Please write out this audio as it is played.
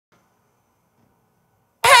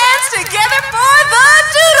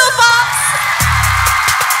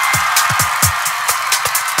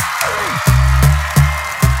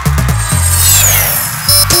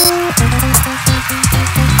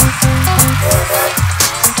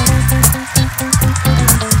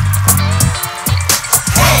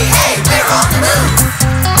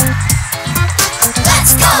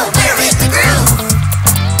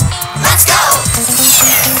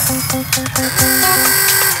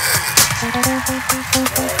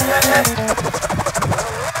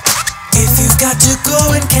If you got to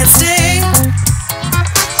go and can't stay,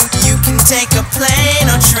 you can take a plane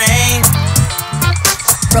or train.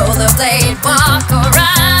 Rollerblade, walk or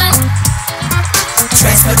run.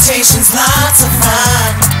 Transportation's lots of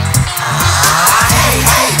fun. Hey,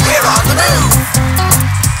 hey, we're on the move.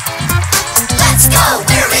 Let's go,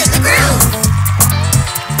 we're in the groove.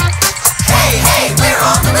 Hey, hey, we're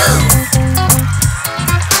on the move.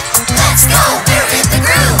 Let's go, we're in the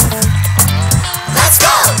groove. Let's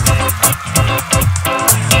go.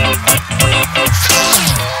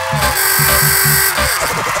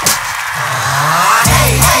 Hey,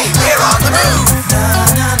 hey, we're on the move. Na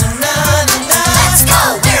na na na na na. Let's go,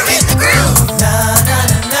 we're in the groove. Na na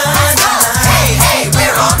na na na. Hey, hey,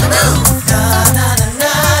 we're on the move. Na na na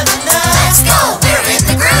na na na. Let's go, we're in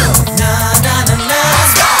the groove. Na na na na.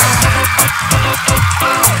 Let's go.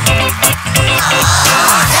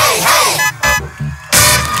 Hey, hey.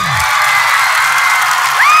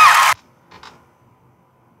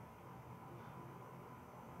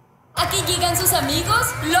 Aquí llegan sus amigos,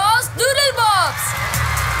 los Doodlebops.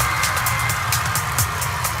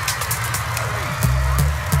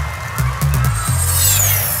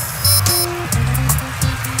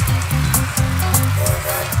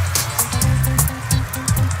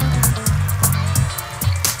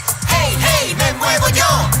 Hey, hey, me muevo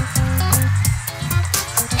yo.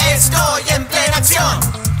 Estoy en plena acción.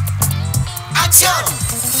 ¡Acción!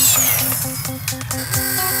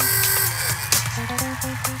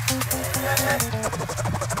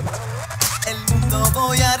 El mundo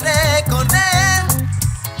voy a recorrer.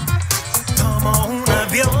 Tomo un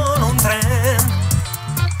avión, un tren.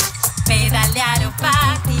 Pedalear o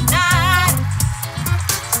patinar.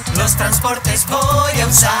 Los transportes voy a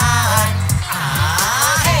usar.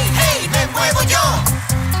 Hey, hey, me muevo yo.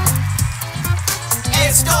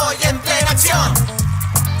 Estoy en plena acción.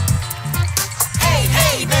 Hey,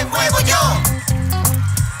 hey, me muevo yo.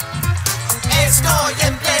 Estoy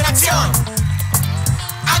en plena acción.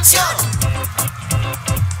 ¡Acción!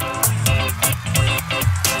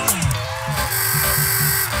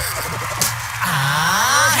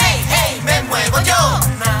 Hey, hey, me muevo yo.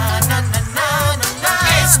 Na, na, na, na, na, na.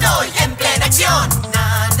 Estoy en plena acción.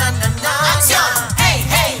 Na, na, na, na, acción. Hey,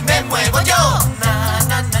 hey, me muevo yo. Na,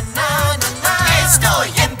 na, na, na, na, na.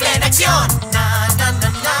 Estoy en plena acción. Na, na, na,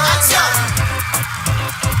 na, acción.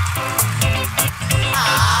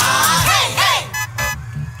 Hey, hey.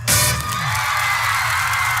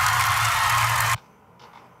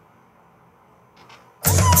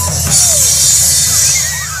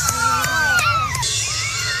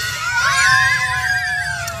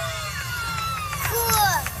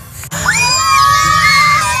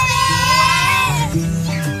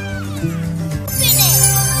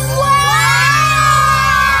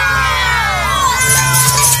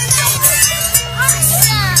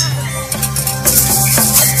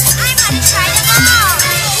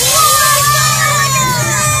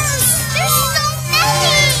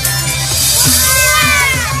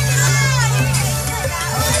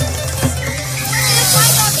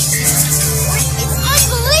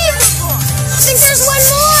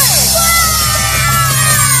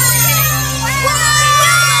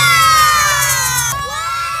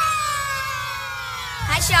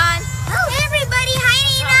 Hey, everybody. Hi,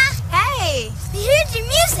 Nina. Hey. We heard your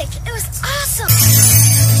music. It was awesome.